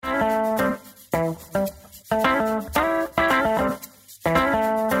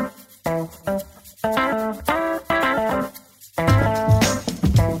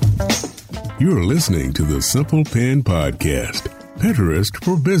You're listening to the Simple Pin Podcast, Pinterest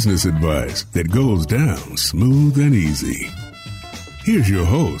for business advice that goes down smooth and easy. Here's your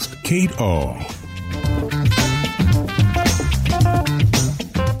host, Kate Ahl.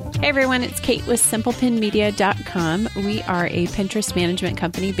 Hey everyone, it's Kate with SimplePinMedia.com. We are a Pinterest management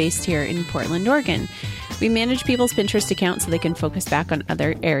company based here in Portland, Oregon. We manage people's Pinterest accounts so they can focus back on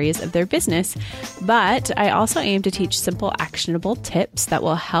other areas of their business. But I also aim to teach simple, actionable tips that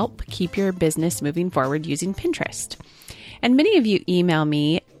will help keep your business moving forward using Pinterest. And many of you email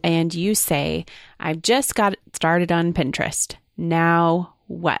me and you say, I've just got started on Pinterest. Now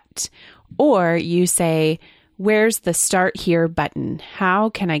what? Or you say, where's the start here button?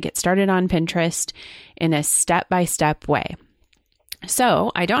 How can I get started on Pinterest in a step-by-step way?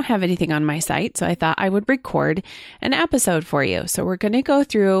 So I don't have anything on my site, so I thought I would record an episode for you. So we're going to go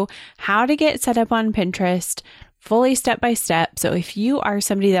through how to get set up on Pinterest fully step-by-step. So if you are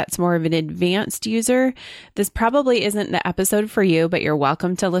somebody that's more of an advanced user, this probably isn't the episode for you, but you're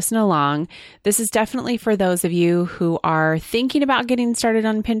welcome to listen along. This is definitely for those of you who are thinking about getting started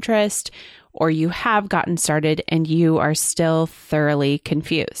on Pinterest, or you have gotten started and you are still thoroughly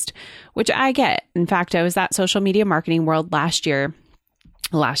confused, which I get. In fact, I was at Social Media Marketing World last year,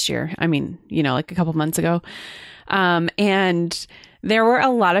 like a couple months ago. And there were a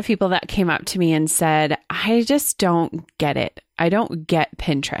lot of people that came up to me and said, I just don't get it. I don't get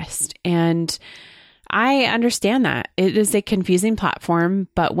Pinterest. And I understand that. It is a confusing platform,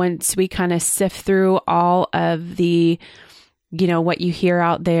 but once we kind of sift through all of the what you hear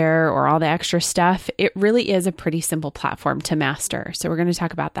out there or all the extra stuff, it really is a pretty simple platform to master. So we're going to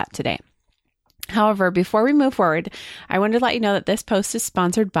talk about that today. However, before we move forward, I wanted to let you know that this post is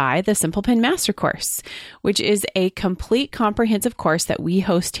sponsored by the Simple Pin Master Course, which is a complete comprehensive course that we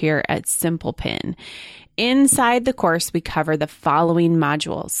host here at Simple Pin. Inside the course, we cover the following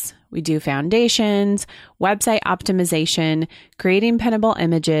modules. We do foundations, website optimization, creating pinnable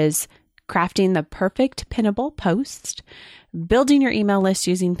images, crafting the perfect pinnable post, building your email list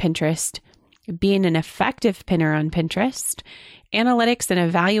using Pinterest, being an effective pinner on Pinterest, analytics and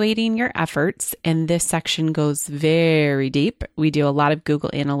evaluating your efforts. And this section goes very deep. We do a lot of Google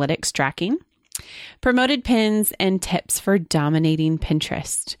Analytics tracking, promoted pins, and tips for dominating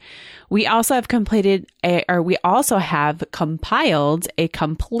Pinterest. We also have compiled a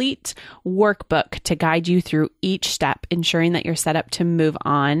complete workbook to guide you through each step, ensuring that you're set up to move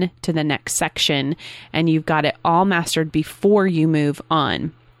on to the next section and you've got it all mastered before you move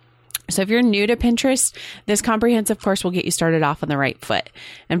on. So if you're new to Pinterest, this comprehensive course will get you started off on the right foot.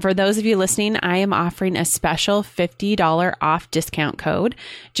 And for those of you listening, I am offering a special $50 off discount code.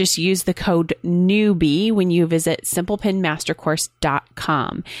 Just use the code NEWBIE when you visit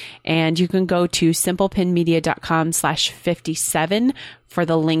simplepinmastercourse.com. And you can go to simplepinmedia.com/57 for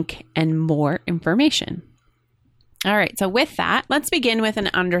the link and more information. All right. So with that, let's begin with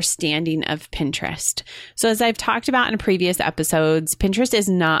an understanding of Pinterest. So as I've talked about in previous episodes, Pinterest is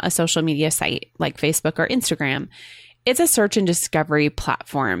not a social media site like Facebook or Instagram. It's a search and discovery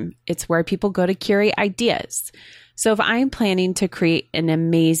platform. It's where people go to curate ideas. So if I'm planning to create an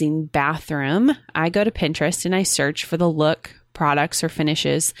amazing bathroom, I go to Pinterest and I search for the look, products, or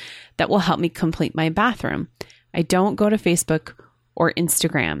finishes that will help me complete my bathroom. I don't go to Facebook or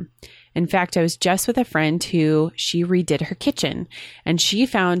Instagram. In fact, I was just with a friend who she redid her kitchen and she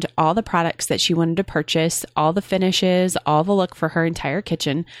found all the products that she wanted to purchase, all the finishes, all the look for her entire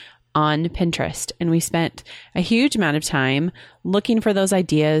kitchen on Pinterest. And we spent a huge amount of time looking for those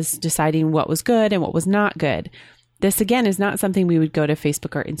ideas, deciding what was good and what was not good. This, again, is not something we would go to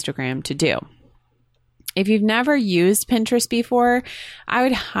Facebook or Instagram to do. If you've never used Pinterest before, I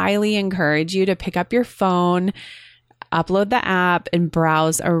would highly encourage you to pick up your phone, upload the app, and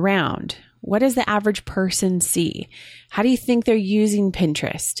browse around. What does the average person see? How do you think they're using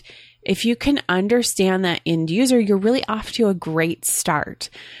Pinterest? If you can understand that end user, you're really off to a great start.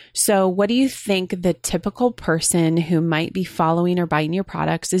 So what do you think the typical person who might be following or buying your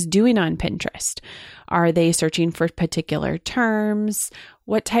products is doing on Pinterest? Are they searching for particular terms?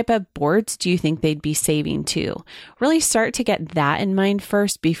 What type of boards do you think they'd be saving to? Really start to get that in mind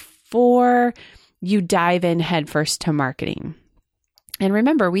first before you dive in headfirst to marketing. And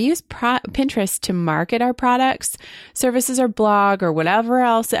remember, we use Pinterest to market our products, services, or blog, or whatever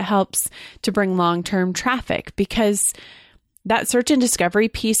else it helps to bring long-term traffic, because that search and discovery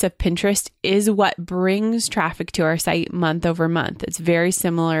piece of Pinterest is what brings traffic to our site month over month. It's very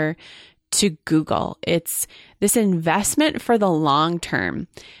similar to Google. It's this investment for the long term.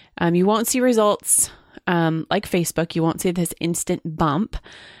 You won't see results like Facebook. You won't see this instant bump,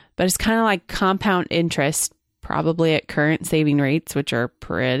 but it's kind of like compound interest, probably at current saving rates, which are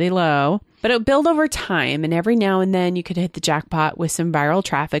pretty low. But it'll build over time, and every now and then you could hit the jackpot with some viral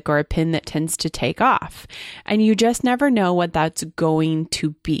traffic or a pin that tends to take off. And you just never know what that's going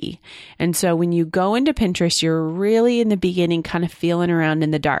to be. And so when you go into Pinterest, you're really in the beginning kind of feeling around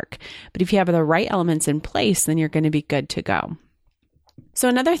in the dark. But if you have the right elements in place, then you're going to be good to go. So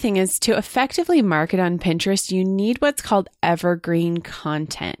another thing is to effectively market on Pinterest, you need what's called evergreen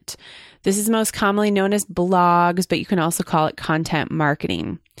content. This is most commonly known as blogs, but you can also call it content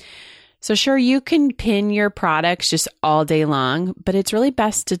marketing. So sure, you can pin your products just all day long, but it's really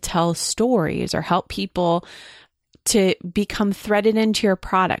best to tell stories or help people to become threaded into your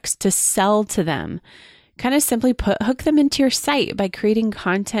products, to sell to them. Kind of simply hook them into your site by creating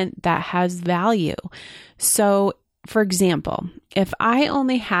content that has value. So for example, if I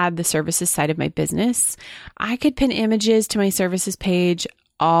only had the services side of my business, I could pin images to my services page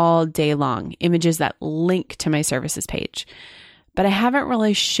all day long, images that link to my services page. But I haven't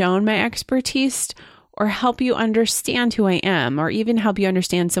really shown my expertise or help you understand who I am, or even help you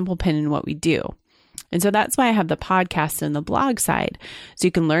understand Simple Pin and what we do. And so that's why I have the podcast and the blog side. So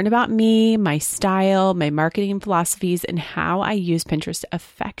you can learn about me, my style, my marketing philosophies, and how I use Pinterest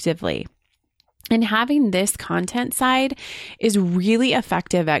effectively. And having this content side is really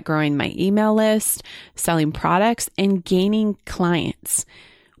effective at growing my email list, selling products, and gaining clients.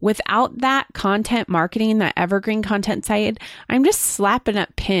 Without that content marketing, that evergreen content side, I'm just slapping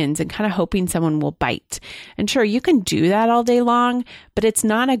up pins and kind of hoping someone will bite. And sure, you can do that all day long, but it's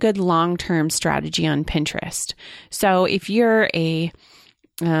not a good long-term strategy on Pinterest. So if you're a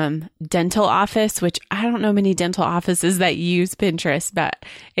dental office, which I don't know many dental offices that use Pinterest, but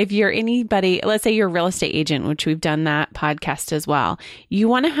if you're anybody, let's say you're a real estate agent, which we've done that podcast as well, you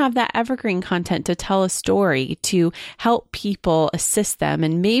want to have that evergreen content to tell a story, to help people, assist them.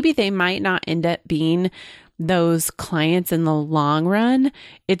 And maybe they might not end up being those clients in the long run.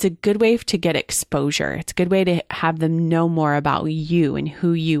 It's a good way to get exposure. It's a good way to have them know more about you and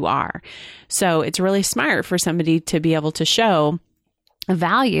who you are. So it's really smart for somebody to be able to show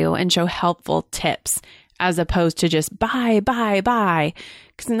value and show helpful tips as opposed to just buy,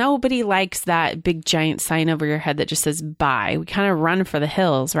 because nobody likes that big giant sign over your head that just says buy. We kind of run for the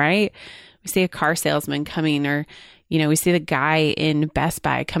hills, right? We see a car salesman coming, or, we see the guy in Best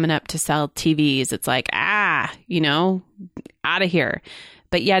Buy coming up to sell TVs. It's like, out of here.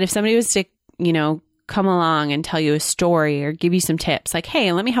 But yet if somebody was to, come along and tell you a story or give you some tips, like,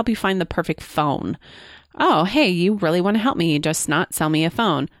 hey, let me help you find the perfect phone. Oh, hey, you really want to help me, just not sell me a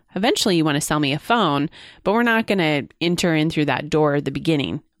phone. Eventually you want to sell me a phone, but we're not going to enter in through that door at the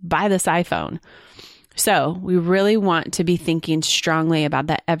beginning. Buy this iPhone. So we really want to be thinking strongly about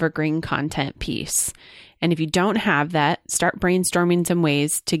that evergreen content piece. And if you don't have that, start brainstorming some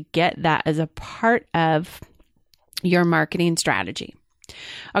ways to get that as a part of your marketing strategy.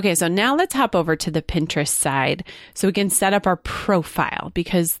 Okay, so now let's hop over to the Pinterest side so we can set up our profile,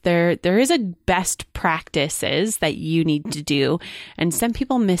 because there is a best practices that you need to do, and some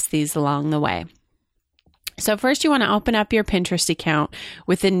people miss these along the way. So first you want to open up your Pinterest account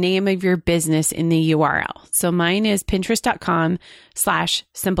with the name of your business in the URL. So mine is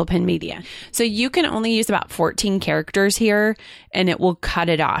pinterest.com/simplepinmedia. So you can only use about 14 characters here and it will cut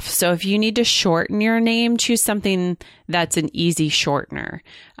it off. So if you need to shorten your name, choose something that's an easy shortener.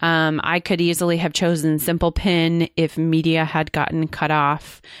 I could easily have chosen Simple Pin if media had gotten cut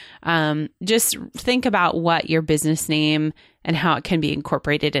off. Just think about what your business name and how it can be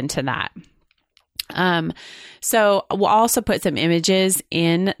incorporated into that. So we'll also put some images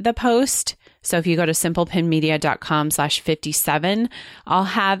in the post. So if you go to simplepinmedia.com/57, I'll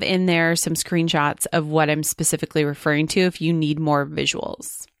have in there some screenshots of what I'm specifically referring to if you need more visuals.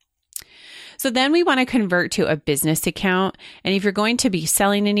 So then we want to convert to a business account. And if you're going to be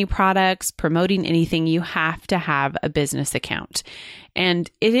selling any products, promoting anything, you have to have a business account. And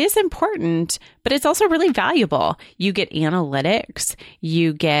it is important, but it's also really valuable. You get analytics,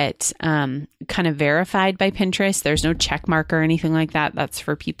 you get kind of verified by Pinterest. There's no check mark or anything like that. That's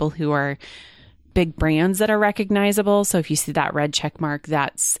for people who are big brands that are recognizable. So if you see that red check mark,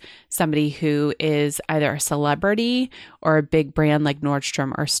 that's somebody who is either a celebrity or a big brand like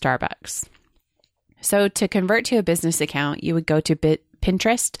Nordstrom or Starbucks. So to convert to a business account, you would go to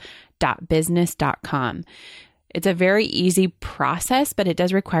pinterest.business.com. It's a very easy process, but it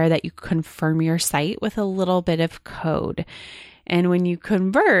does require that you confirm your site with a little bit of code. And when you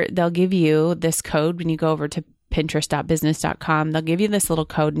convert, they'll give you this code when you go over to pinterest.business.com, they'll give you this little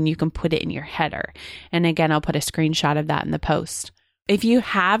code and you can put it in your header. And again, I'll put a screenshot of that in the post. If you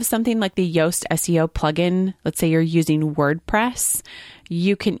have something like the Yoast SEO plugin, let's say you're using WordPress,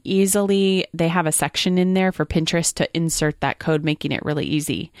 you can easily, they have a section in there for Pinterest to insert that code, making it really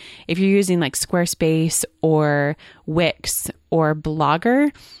easy. If you're using like Squarespace or Wix or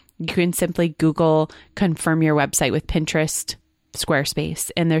Blogger, you can simply Google confirm your website with Pinterest,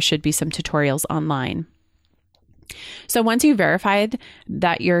 Squarespace, and there should be some tutorials online. So once you verified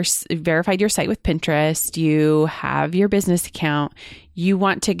your site with Pinterest, you have your business account, you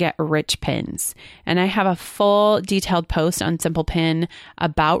want to get rich pins. And I have a full detailed post on Simple Pin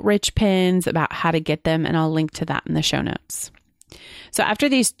about rich pins, about how to get them, and I'll link to that in the show notes. So after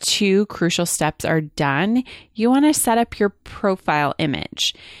these two crucial steps are done, you want to set up your profile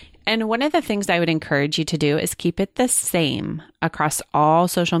image. And one of the things I would encourage you to do is keep it the same across all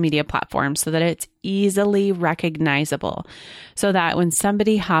social media platforms so that it's easily recognizable, so that when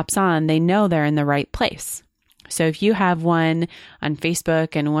somebody hops on, they know they're in the right place. So if you have one on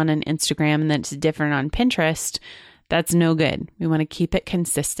Facebook and one on Instagram and that's different on Pinterest, that's no good. We want to keep it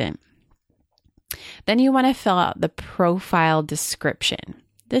consistent. Then you want to fill out the profile description.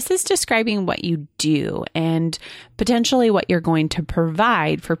 This is describing what you do and potentially what you're going to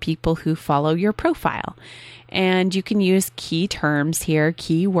provide for people who follow your profile. And you can use key terms here,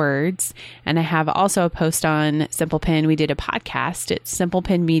 keywords. And I have also a post on Simple Pin. We did a podcast. It's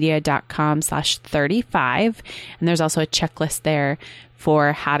simplepinmedia.com/35. And there's also a checklist there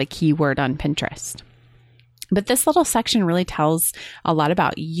for how to keyword on Pinterest. But this little section really tells a lot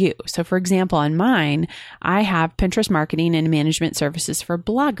about you. So for example, on mine, I have Pinterest marketing and management services for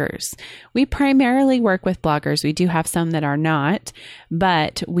bloggers. We primarily work with bloggers. We do have some that are not,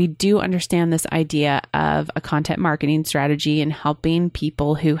 but we do understand this idea of a content marketing strategy and helping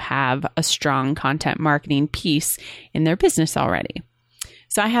people who have a strong content marketing piece in their business already.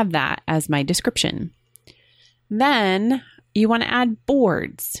 So I have that as my description. Then you want to add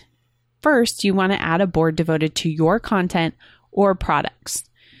boards. First, you want to add a board devoted to your content or products.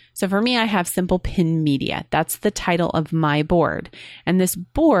 So for me, I have Simple Pin Media. That's the title of my board. And this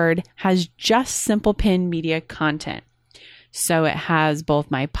board has just Simple Pin Media content. So it has both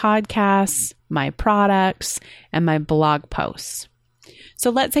my podcasts, my products, and my blog posts.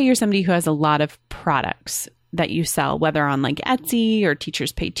 So let's say you're somebody who has a lot of products that you sell, whether on like Etsy or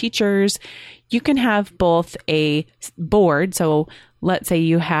Teachers Pay Teachers. You can have both a board. So let's say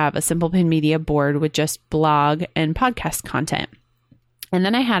you have a Simple Pin Media board with just blog and podcast content. And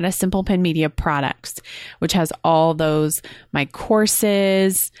then I had a Simple Pin Media products, which has all those, my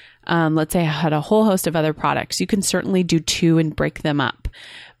courses. Let's say I had a whole host of other products. You can certainly do two and break them up.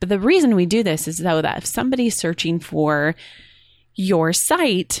 But the reason we do this is so that if somebody's searching for your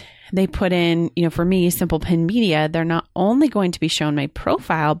site, they put in, for me, Simple Pin Media, they're not only going to be shown my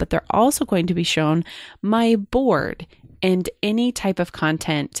profile, but they're also going to be shown my board and any type of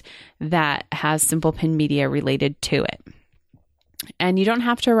content that has Simple Pin Media related to it. And you don't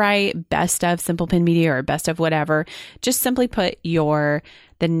have to write best of Simple Pin Media or best of whatever. Just simply put the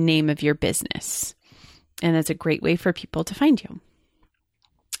name of your business. And that's a great way for people to find you.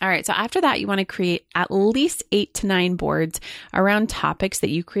 All right. So after that, you want to create at least 8 to 9 boards around topics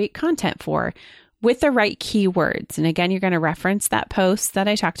that you create content for with the right keywords. And again, you're going to reference that post that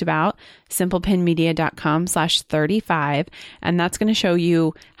I talked about, simplepinmedia.com/35. And that's going to show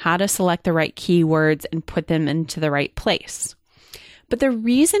you how to select the right keywords and put them into the right place. But the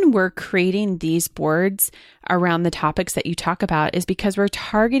reason we're creating these boards around the topics that you talk about is because we're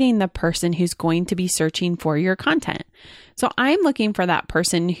targeting the person who's going to be searching for your content. So I'm looking for that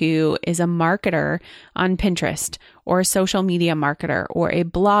person who is a marketer on Pinterest or a social media marketer or a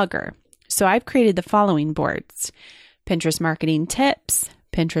blogger. So I've created the following boards: Pinterest marketing tips,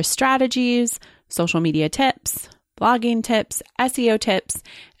 Pinterest strategies, social media tips, blogging tips, SEO tips,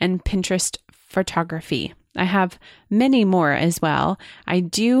 and Pinterest photography. I have many more as well. I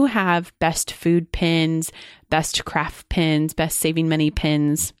do have best food pins, best craft pins, best saving money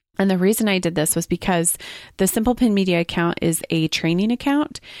pins. And the reason I did this was because the Simple Pin Media account is a training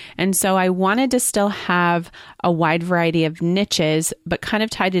account. And so I wanted to still have a wide variety of niches, but kind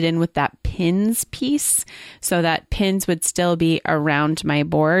of tied it in with that pins piece so that pins would still be around my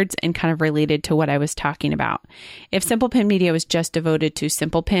boards and kind of related to what I was talking about. If Simple Pin Media was just devoted to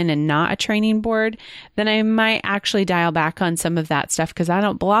Simple Pin and not a training board, then I might actually dial back on some of that stuff because I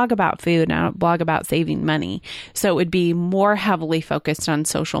don't blog about food and I don't blog about saving money. So it would be more heavily focused on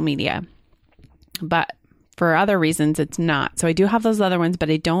social media. But for other reasons, it's not. So I do have those other ones, but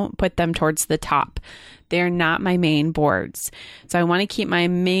I don't put them towards the top. They're not my main boards. So I want to keep my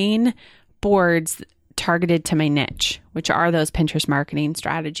main boards targeted to my niche, which are those Pinterest marketing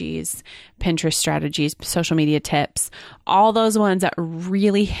strategies, Pinterest strategies, social media tips, all those ones that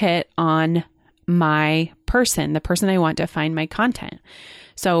really hit on my person, the person I want to find my content.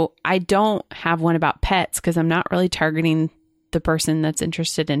 So I don't have one about pets because I'm not really targeting the person that's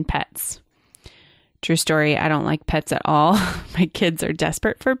interested in pets. True story, I don't like pets at all. My kids are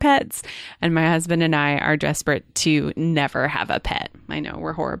desperate for pets, and my husband and I are desperate to never have a pet. I know,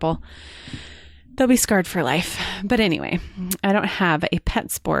 we're horrible. They'll be scarred for life. But anyway, I don't have a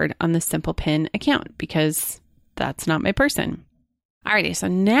pets board on the Simple Pin account because that's not my person. Alrighty, so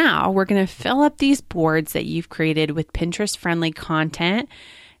now we're going to fill up these boards that you've created with Pinterest-friendly content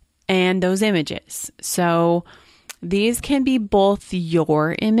and those images. So these can be both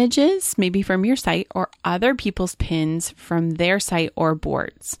your images, maybe from your site, or other people's pins from their site or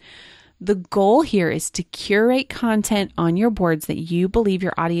boards. The goal here is to curate content on your boards that you believe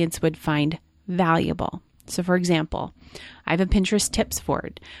your audience would find valuable. So for example, I have a Pinterest tips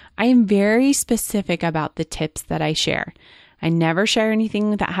board. I am very specific about the tips that I share. I never share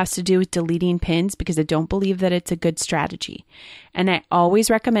anything that has to do with deleting pins because I don't believe that it's a good strategy. And I always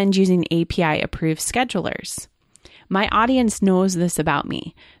recommend using API-approved schedulers. My audience knows this about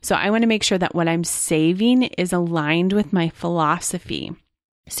me, so I want to make sure that what I'm saving is aligned with my philosophy.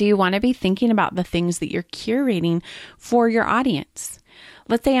 So you want to be thinking about the things that you're curating for your audience.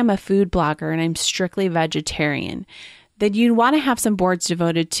 Let's say I'm a food blogger and I'm strictly vegetarian. Then you'd want to have some boards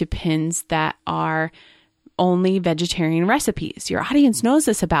devoted to pins that are only vegetarian recipes. Your audience knows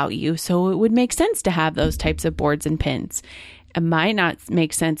this about you, so it would make sense to have those types of boards and pins. It might not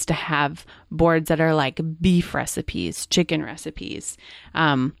make sense to have boards that are like beef recipes, chicken recipes,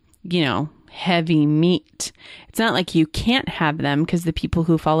 heavy meat. It's not like you can't have them because the people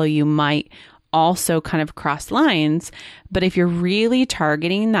who follow you might also kind of cross lines. But if you're really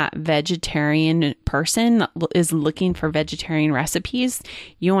targeting that vegetarian person that is looking for vegetarian recipes,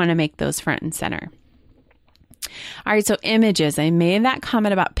 you want to make those front and center. All right, so images. I made that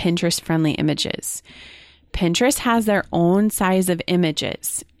comment about Pinterest-friendly images. Pinterest has their own size of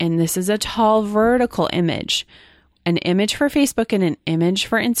images, and this is a tall vertical image. An image for Facebook and an image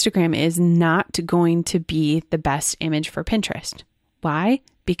for Instagram is not going to be the best image for Pinterest. Why?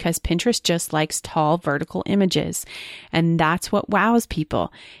 Because Pinterest just likes tall vertical images, and that's what wows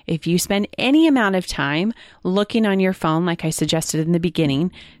people. If you spend any amount of time looking on your phone, like I suggested in the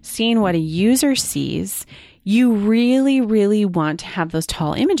beginning, seeing what a user sees, you really, really want to have those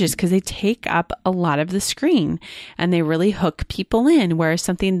tall images because they take up a lot of the screen and they really hook people in. Whereas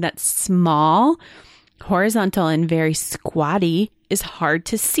something that's small, horizontal, and very squatty is hard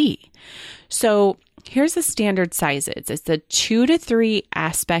to see. So here's the standard sizes. It's a 2:3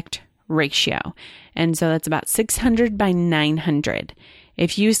 aspect ratio. And so that's about 600 by 900.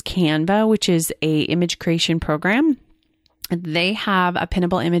 If you use Canva, which is a image creation program, they have a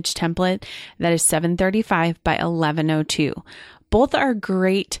pinnable image template that is 735 by 1102. Both are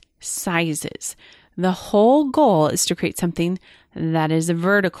great sizes. The whole goal is to create something that is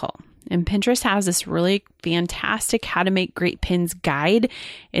vertical. And Pinterest has this really fantastic how to make great pins guide.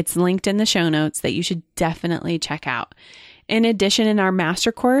 It's linked in the show notes that you should definitely check out. In addition, in our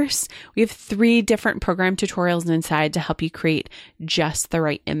master course, we have 3 different program tutorials inside to help you create just the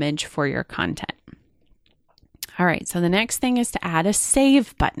right image for your content. All right, so the next thing is to add a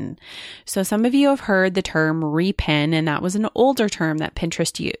save button. So some of you have heard the term repin, and that was an older term that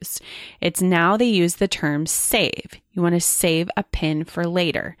Pinterest used. It's now they use the term save. You want to save a pin for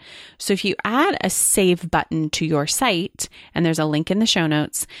later. So if you add a save button to your site, and there's a link in the show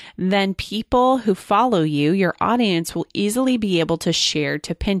notes, then people who follow you, your audience, will easily be able to share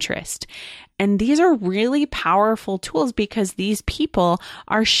to Pinterest. And these are really powerful tools because these people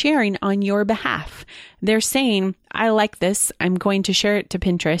are sharing on your behalf. They're saying, I like this. I'm going to share it to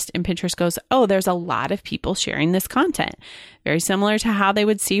Pinterest. And Pinterest goes, oh, there's a lot of people sharing this content. Very similar to how they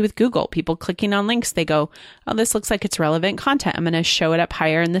would see with Google. People clicking on links, they go, oh, this looks like it's relevant content. I'm going to show it up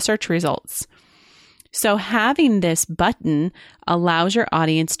higher in the search results. So having this button allows your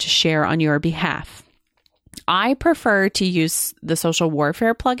audience to share on your behalf. I prefer to use the Social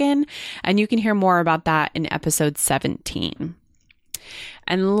Warfare plugin, and you can hear more about that in episode 17.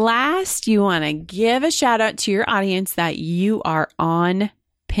 And last, you want to give a shout out to your audience that you are on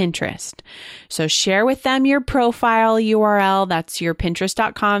Pinterest. So share with them your profile URL. That's your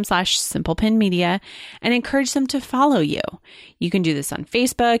pinterest.com/simplepinmedia, and encourage them to follow you. You can do this on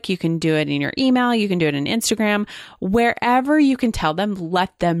Facebook. You can do it in your email. You can do it on Instagram. Wherever you can tell them,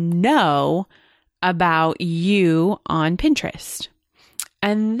 let them know about you on Pinterest.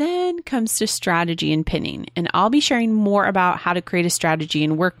 And then comes to strategy and pinning. And I'll be sharing more about how to create a strategy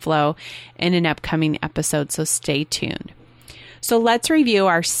and workflow in an upcoming episode, so stay tuned. So let's review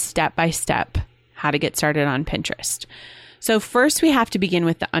our step-by-step how to get started on Pinterest. So first, we have to begin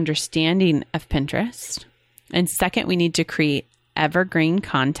with the understanding of Pinterest. And second, we need to create evergreen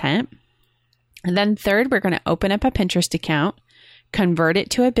content. And then third, we're going to open up a Pinterest account, convert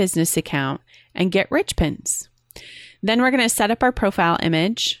it to a business account, and get rich pins. Then we're going to set up our profile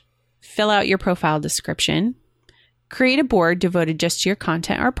image, fill out your profile description, create a board devoted just to your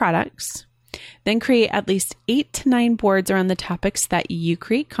content or products, then create at least 8 to 9 boards around the topics that you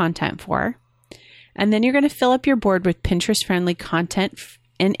create content for. And then you're going to fill up your board with Pinterest-friendly content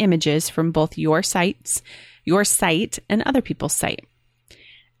and images from both your site, and other people's site.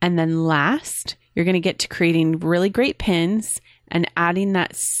 And then last, you're going to get to creating really great pins and adding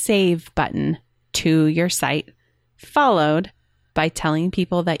that save button to your site, followed by telling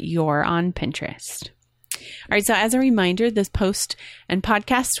people that you're on Pinterest. All right, so as a reminder, this post and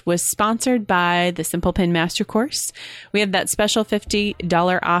podcast was sponsored by the Simple Pin Master Course. We have that special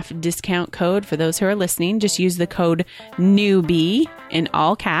 $50 off discount code for those who are listening. Just use the code NEWBIE in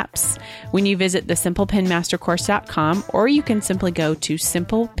all caps when you visit the simplepinmastercourse.com, or you can simply go to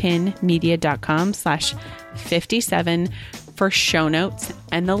simplepinmedia.com/57 for show notes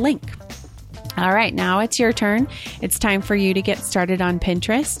and the link. All right, now it's your turn. It's time for you to get started on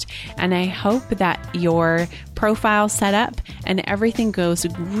Pinterest. And I hope that your profile set up and everything goes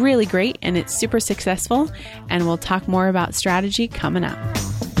really great and it's super successful. And we'll talk more about strategy coming up.